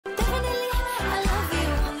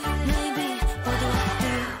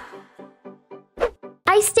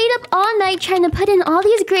stayed up all night trying to put in all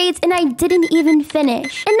these grades and I didn't even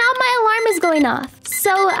finish. And now my alarm is going off.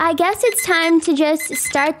 So I guess it's time to just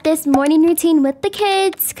start this morning routine with the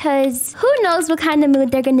kids, because who knows what kind of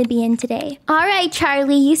mood they're going to be in today. All right,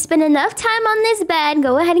 Charlie, you spent enough time on this bed.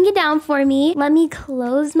 Go ahead and get down for me. Let me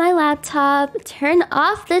close my laptop, turn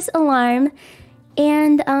off this alarm,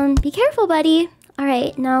 and be careful, buddy. All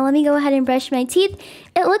right, now let me go ahead and brush my teeth.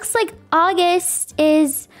 It looks like August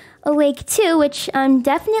is awake too, which I'm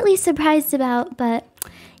definitely surprised about, but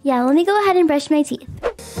yeah, let me go ahead and brush my teeth.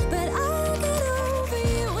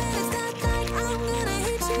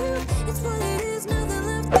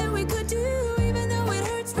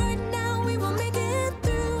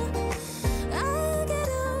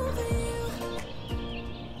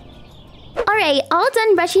 Alright, all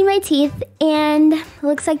done brushing my teeth, and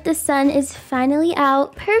looks like the sun is finally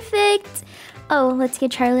out. Perfect. Oh, let's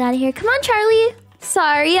get Charlie out of here. Come on, Charlie.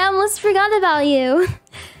 Sorry, I almost forgot about you.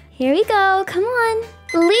 Here we go. Come on.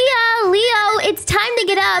 Leo, it's time to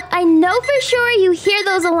get up. I know for sure you hear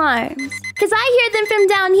those alarms, because I hear them from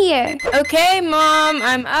down here. Okay, Mom,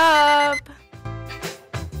 I'm up.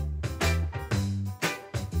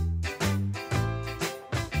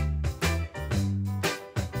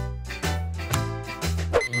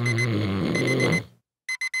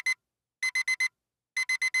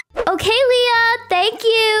 Okay, Leah, thank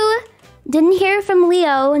you. Didn't hear from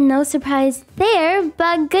Leo, no surprise there,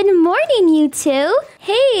 but good morning, you two.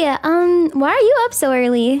 Hey, why are you up so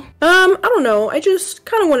early? I don't know. I just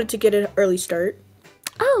kind of wanted to get an early start.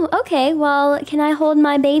 Oh, okay. Well, can I hold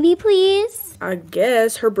my baby, please? I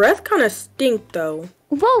guess. Her breath kind of stink, though.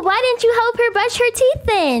 Well, why didn't you help her brush her teeth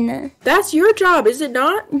then? That's your job, is it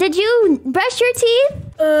not? Did you brush your teeth?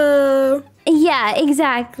 Yeah,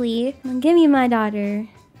 exactly. Well, give me my daughter.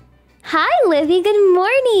 Hi, Livie. Good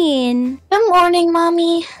morning. Good morning,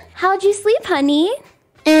 Mommy. How'd you sleep, honey?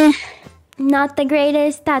 Not the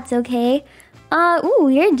greatest. That's okay. Ooh,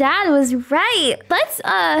 your dad was right. Let's,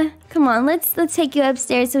 come on. Let's take you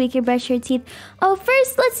upstairs so we can brush your teeth. Oh,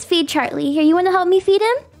 first, let's feed Charlie. Here, you want to help me feed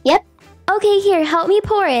him? Yep. Okay, here, help me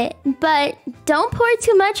pour it. But don't pour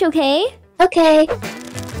too much, okay? Okay.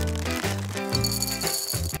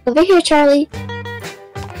 Over here, Charlie.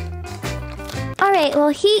 Alright, well,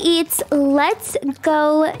 he eats. Let's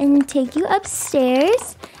go and take you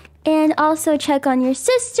upstairs. And also check on your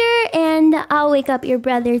sister, and I'll wake up your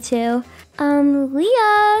brother, too.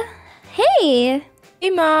 Leah. Hey. Hey,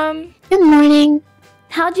 Mom. Good morning.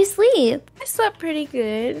 How'd you sleep? I slept pretty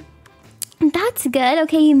good. That's good.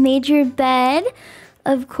 Okay, you made your bed.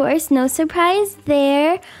 Of course, no surprise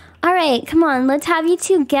there. Alright, come on. Let's have you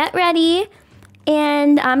two get ready.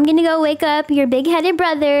 And I'm gonna go wake up your big-headed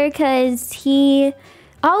brother because he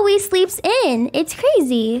always sleeps in. It's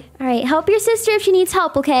crazy. All right, help your sister if she needs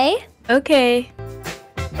help, okay? Okay.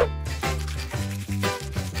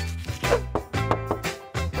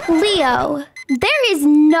 Leo, there is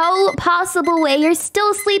no possible way you're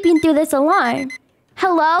still sleeping through this alarm.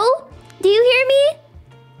 Hello? Do you hear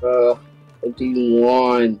me? What do you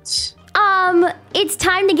want? It's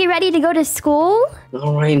time to get ready to go to school?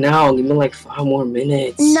 Not right now. Give me like 5 more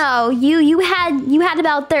minutes. No, you had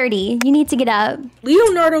about 30. You need to get up.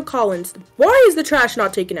 Leonardo Collins, why is the trash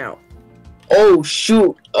not taken out? Oh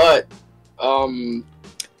shoot. Go Okay,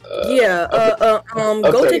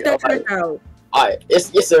 take that trash out. Alright,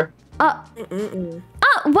 yes, sir. Why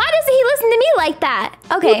doesn't he listen to me like that?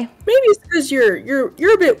 Okay. Well, maybe it's because you're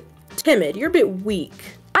a bit timid. You're a bit weak.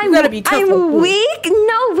 You gotta be tough. I'm weak?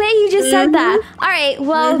 No way you just said that. All right,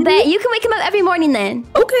 well, bet you can wake him up every morning then.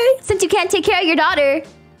 Okay. Since you can't take care of your daughter,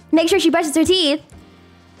 make sure she brushes her teeth.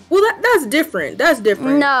 Well, that's different. That's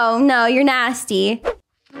different. No, you're nasty.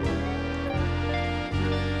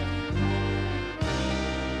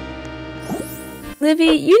 Livie,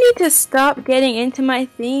 you need to stop getting into my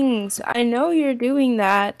things. I know you're doing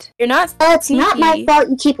that. You're not Well, it's not my fault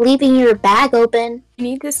you keep leaving your bag open. You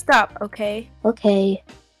need to stop, okay? Okay,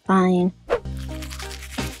 fine.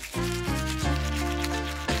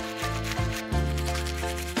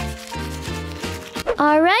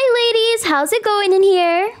 All right, ladies, how's it going in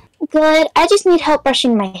here? Good. I just need help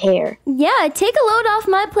brushing my hair. Yeah, take a load off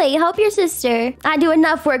my plate. Help your sister. I do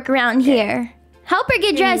enough work around here. Help her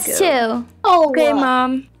get dressed, too. Oh, Okay,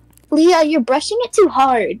 Mom. Leah, you're brushing it too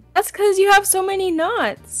hard. That's because you have so many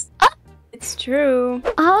knots. It's true.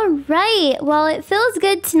 All right. Well, it feels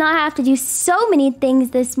good to not have to do so many things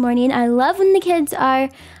this morning. I love when the kids are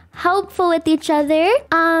helpful with each other.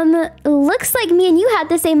 Looks like me and you had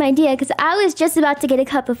the same idea because I was just about to get a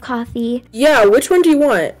cup of coffee. Yeah, which one do you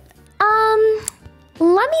want?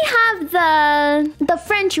 let me have the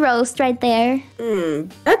French roast right there.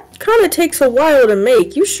 That kind of takes a while to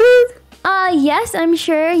make. You sure? Yes, I'm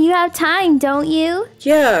sure. You have time, don't you?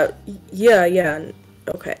 Yeah.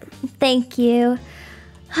 Okay. Thank you.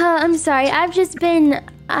 I'm sorry. I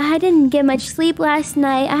didn't get much sleep last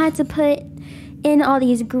night. I had to put in all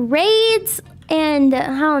these grades, and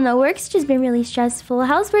I don't know, work's just been really stressful.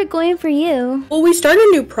 How's work going for you? Well, we started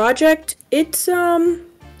a new project. It's,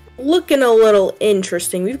 looking a little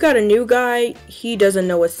interesting. We've got a new guy. He doesn't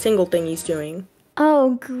know a single thing he's doing.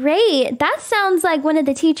 Oh, great. That sounds like one of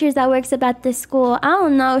the teachers that works up at this school. I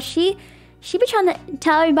don't know. She be trying to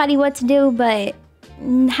tell everybody what to do, but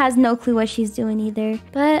has no clue what she's doing either.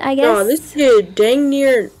 But I guess... No, this kid dang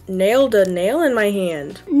near nailed a nail in my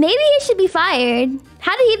hand. Maybe he should be fired.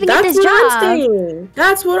 How did he even get this job?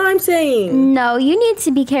 That's what I'm saying. No, you need to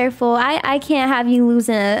be careful. I can't have you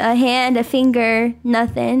losing a hand, a finger,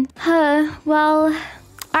 nothing. Well,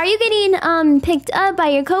 are you getting picked up by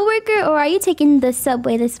your coworker, or are you taking the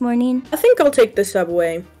subway this morning? I think I'll take the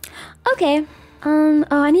subway. Okay.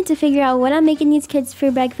 I need to figure out what I'm making these kids for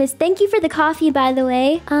breakfast. Thank you for the coffee, by the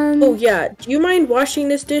way. Oh yeah, do you mind washing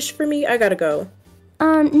this dish for me? I gotta go.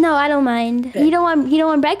 No, I don't mind. Okay. You don't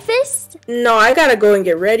want breakfast? No, I gotta go and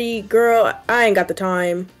get ready. Girl, I ain't got the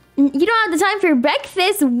time. You don't have the time for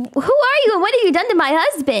breakfast? Who are you and what have you done to my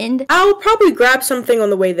husband? I'll probably grab something on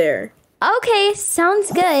the way there. Okay,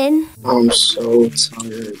 sounds good. I'm so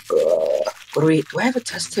tired, bro. Do I have a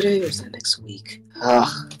test today or is that next week?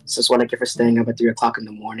 This is what I get for staying up at 3 o'clock in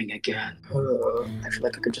the morning again. I feel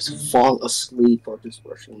like I could just fall asleep or just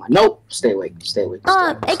brushing my... Nope! Stay awake.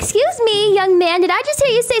 Excuse me, young man. Did I just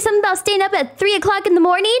hear you say something about staying up at 3 o'clock in the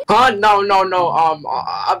morning? No.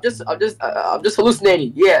 I'm just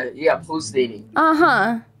hallucinating. Yeah, I'm hallucinating.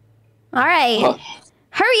 Uh-huh. All right.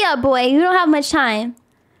 Hurry up, boy. You don't have much time.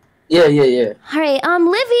 Yeah. All right,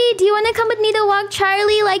 Livie, do you want to come with me to walk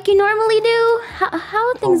Charlie like you normally do? How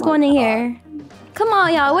are things going in here? Come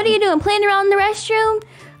on, y'all. What are you doing? Playing around in the restroom?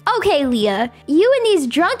 Okay, Leah. You and these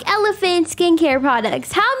drunk elephant skincare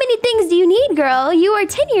products. How many things do you need, girl? You are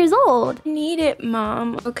 10 years old. I need it,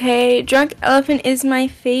 Mom. Okay, drunk elephant is my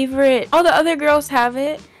favorite. All the other girls have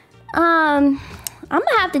it. I'm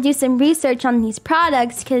gonna have to do some research on these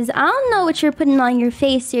products because I don't know what you're putting on your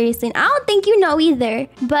face, seriously. And I don't think you know either.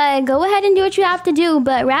 But go ahead and do what you have to do.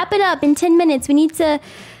 But wrap it up in 10 minutes. I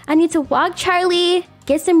need to walk Charlie,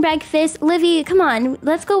 get some breakfast. Livie, come on.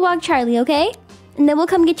 Let's go walk Charlie, okay? And then we'll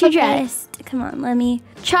come get you dressed. Come on,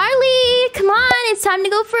 Charlie, come on. It's time to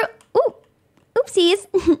go for... Ooh, oopsies.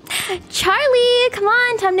 Charlie, come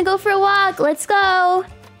on. Time to go for a walk. Let's go.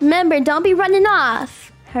 Remember, don't be running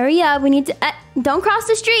off. Hurry up, we need to... don't cross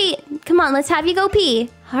the street. Come on, let's have you go pee.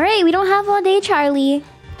 All right, we don't have all day, Charlie.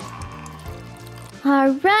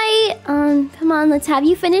 All right, come on, let's have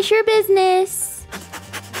you finish your business.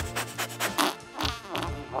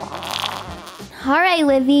 All right,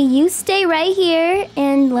 Livie, you stay right here,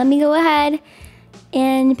 and let me go ahead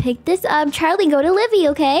and pick this up. Charlie, go to Livie,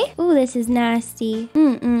 okay? Ooh, this is nasty.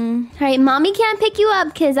 All right, Mommy can't pick you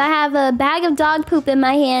up because I have a bag of dog poop in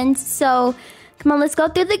my hands, so... Come on, let's go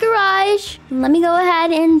through the garage. Let me go ahead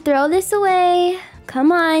and throw this away.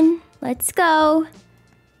 Come on, let's go.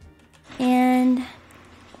 And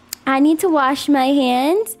I need to wash my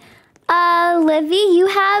hands. Livie, you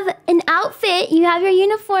have an outfit. You have your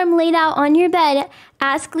uniform laid out on your bed.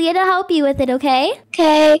 Ask Leah to help you with it, okay?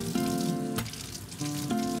 Okay.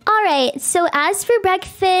 Alright, so as for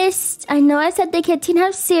breakfast, I know I said the kids can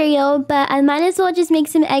have cereal, but I might as well just make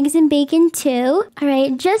some eggs and bacon too.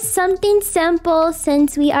 Alright, just something simple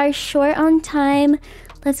since we are short on time.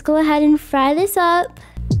 Let's go ahead and fry this up.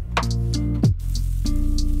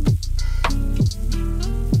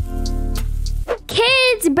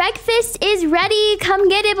 Kids, breakfast is ready. Come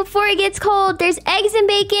get it before it gets cold. There's eggs and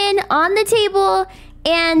bacon on the table.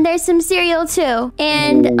 And there's some cereal too.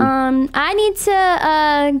 And I need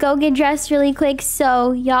to go get dressed really quick,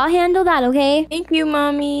 so y'all handle that, okay? Thank you,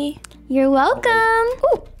 Mommy. You're welcome.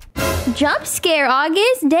 Ooh, jump scare,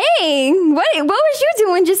 August. Dang. What was you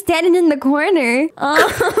doing just standing in the corner?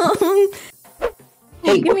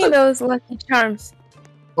 Hey, give me those Lucky Charms.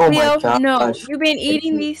 Oh Leo, my god. no, you've been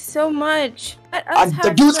eating these so much.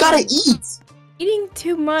 The dude's gotta eat. Eating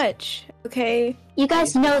too much, okay? You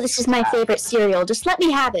guys know this is my favorite cereal. Just let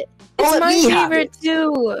me have it. It's my favorite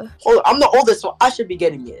too. Oh, I'm the oldest, so I should be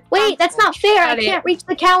getting it. Wait, that's not fair. I can't reach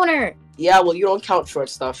the counter. Yeah, well, you don't count short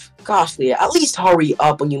stuff. Gosh, Leah, at least hurry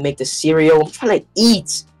up when you make the cereal. I'm trying to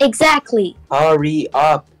eat. Exactly. Hurry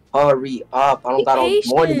up. Hurry up. I don't got all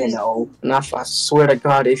morning to know. And I swear to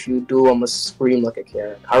God, if you do, I'm gonna scream like a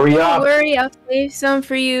carrot. Hurry up. Don't worry, I'll save some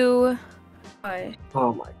for you. Why?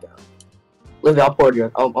 Oh my god. Livie, I'll pour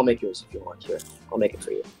yours. I'll make yours if you want. Here, I'll make it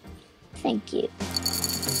for you. Thank you.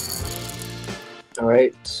 All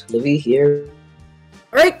right, Livie here.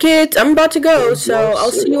 Alright, kids, I'm about to go, so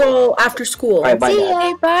I'll see you all after school. All right, bye, See Dad. ya.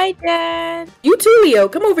 Hey, bye, Dad. You too, Leo.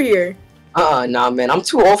 Come over here. Nah, man. I'm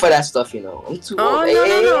too old for that stuff, you know. I'm too Oh, old.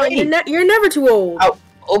 no. You're never too old. Ow.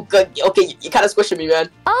 Oh, good. Okay, you kind of squishing me, man.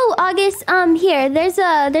 Oh, August, here, there's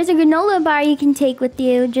a granola bar you can take with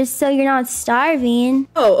you just so you're not starving.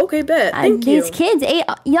 Oh, okay, bet. Thank you. These kids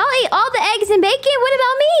y'all ate all the eggs and bacon? What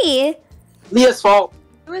about me? Leah's fault.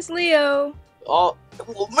 It was Leo. Oh,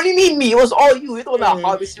 what do you mean me? It was all you. You're the one that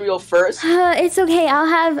hogged the cereal first. It's okay.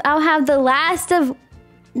 I'll have the last of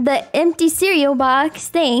the empty cereal box.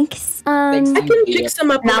 Thanks. Thanks, I can pick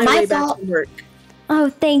some up Not on my my way back fault. from work. Oh,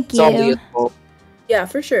 thank It's all you. Leah's fault. Yeah,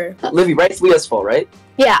 for sure. Livie, right? It's Leah's fault, right?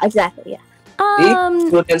 Yeah, exactly. Yeah.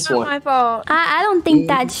 Two against Not one. my fault. I don't think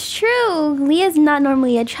that's true. Leah's not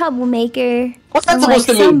normally a troublemaker. What's that Like supposed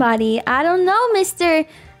to mean? somebody. I don't know, Mr.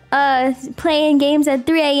 Playing games at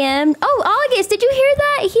 3 a.m. Oh, August, did you hear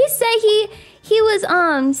that? He said he was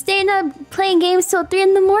staying up playing games till 3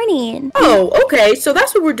 in the morning. Oh, okay, so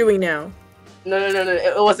that's what we're doing now. No.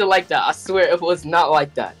 It wasn't like that. I swear it was not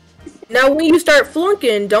like that. Now, when you start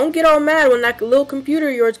flunking, don't get all mad when that little computer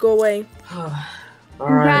of yours go away.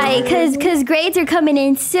 Right, cause grades are coming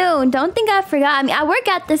in soon. Don't think I forgot. I mean, I work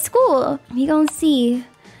at the school. We gonna see.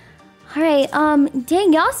 All right.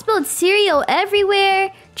 Dang, y'all spilled cereal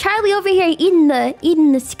everywhere. Charlie over here eating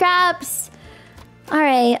the scraps. All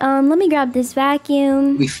right. Let me grab this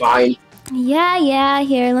vacuum. We fine. Yeah.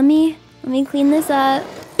 Here, let me clean this up.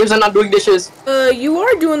 Dibs, I'm not doing dishes. You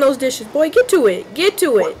are doing those dishes, boy. Get to it. Get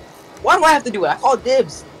to it. Why do I have to do it? I call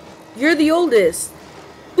dibs. You're the oldest.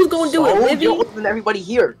 Who's gonna do it, Livie? You're older than everybody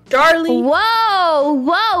here. Charlie? Whoa!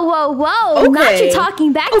 Not Okay. you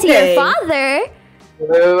talking back to your father.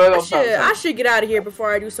 I should get out of here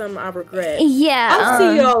before I do something I regret. Yeah. I'll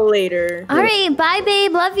see y'all later. All right. Bye,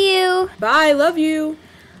 babe. Love you. Bye, love you.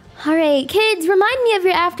 All right, kids, remind me of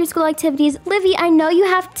your after-school activities. Livie, I know you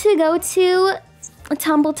have to go to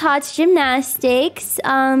Tumble Tots gymnastics.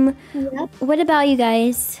 What about you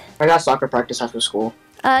guys? I got soccer practice after school.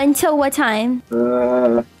 Until what time?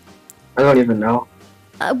 I don't even know.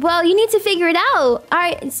 Well, you need to figure it out. All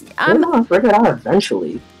right. I'll figure it out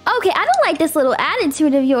eventually. Okay, I don't like this little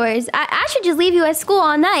attitude of yours. I should just leave you at school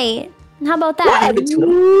all night. How about What that?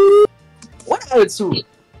 attitude? What attitude?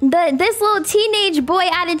 This little teenage boy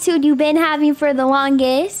attitude you've been having for the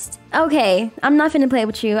longest. Okay, I'm not finna play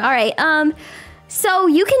with you. All right. So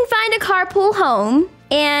you can find a carpool home.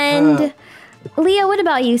 And Leah, what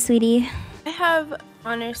about you, sweetie? I have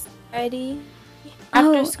honor society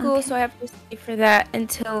after school, so I have to stay for that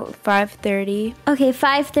until 5:30. Okay,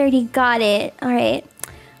 5:30. Got it. All right.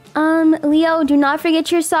 Leo, do not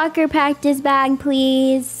forget your soccer practice bag,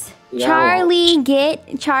 please. Yeah, Charlie,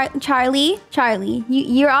 Charlie.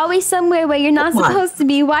 You're always somewhere where you're not supposed to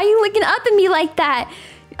be. Why are you looking up at me like that?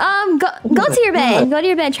 Go to your bed. Go to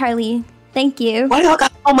your bed, Charlie. Thank you. Why do y'all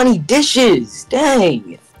got so many dishes?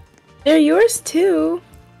 Dang. They're yours too.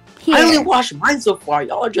 Here. I only washed mine so far.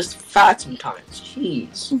 Y'all are just fat sometimes.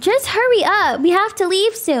 Jeez. Just hurry up. We have to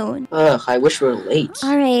leave soon. Ugh, I wish we were late.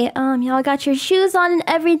 All right. Y'all got your shoes on and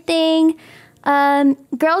everything.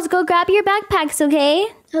 Girls, go grab your backpacks, okay?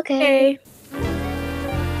 Okay.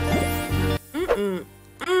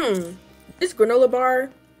 This granola bar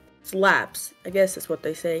slaps. I guess that's what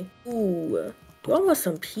they say. Ooh. Do I want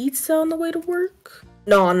some pizza on the way to work?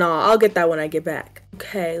 No, I'll get that when I get back.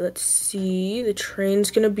 Okay, let's see. The train's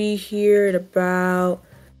gonna be here at about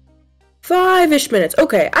 5-ish minutes.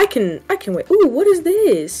 Okay, I can wait. Ooh, what is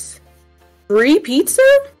this? Free pizza?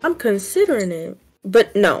 I'm considering it.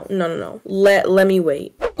 But no. Let me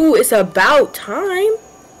wait. Ooh, it's about time.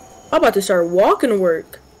 I'm about to start walking to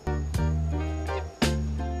work.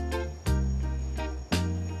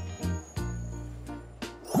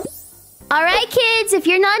 All right, kids, if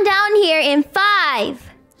you're not down here in 5,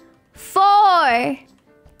 4,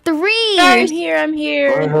 3. I'm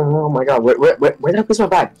here. Oh my god, where did I put my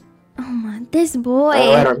bag? Oh my, this boy.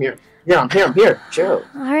 Alright, I'm here. Yeah, I'm here. Chill.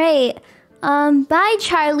 All right. Bye,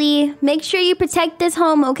 Charlie. Make sure you protect this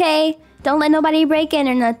home, okay? Don't let nobody break in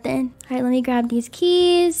or nothing. All right, let me grab these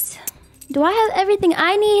keys. Do I have everything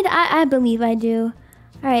I need? I believe I do.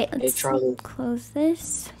 All right, let's Charlie. close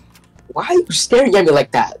this. Why are you staring at me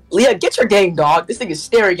like that? Leah, get your dang dog. This thing is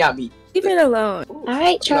staring at me. Leave it alone. All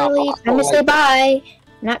right, Charlie. No, I'm gonna say bye.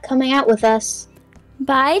 Not coming out with us.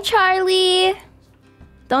 Bye, Charlie.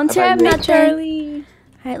 Don't Bye-bye, tear up Leah. nothing. Charlie.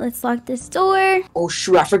 All right, let's lock this door. Oh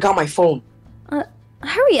shoot, I forgot my phone.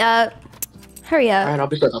 Hurry up. Hurry up. Alright, I'll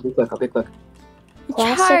be quick.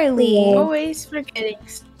 Charlie. Always forgetting.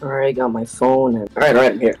 Alright, got my phone. Alright,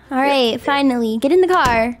 I'm here. All right, finally. Get in the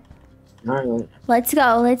car. Alright. Let's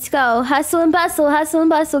go. Hustle and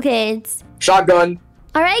bustle, kids. Shotgun.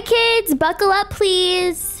 All right, kids, buckle up,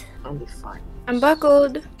 please. I'll be fine. I'm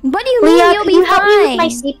buckled. What do you mean Leah, you'll could be you help me with fine? my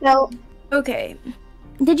seatbelt? Okay.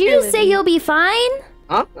 Did you just say Livie. you'll be fine?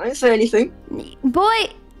 Huh? I didn't say anything. Boy,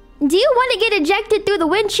 do you want to get ejected through the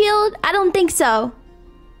windshield? I don't think so.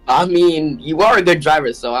 I mean, you are a good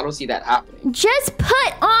driver, so I don't see that happening. Just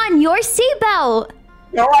put on your seatbelt.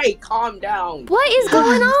 Alright, calm down. What is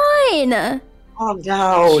going on? Calm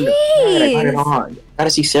down. Jeez. I got it on. Gotta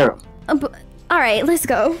see Sarah. All right, let's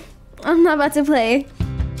go. I'm not about to play.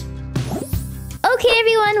 Okay,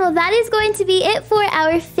 everyone. Well, that is going to be it for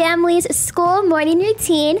our family's school morning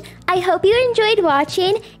routine. I hope you enjoyed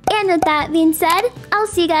watching. And with that being said, I'll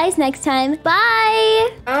see you guys next time.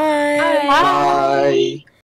 Bye. Bye. Bye.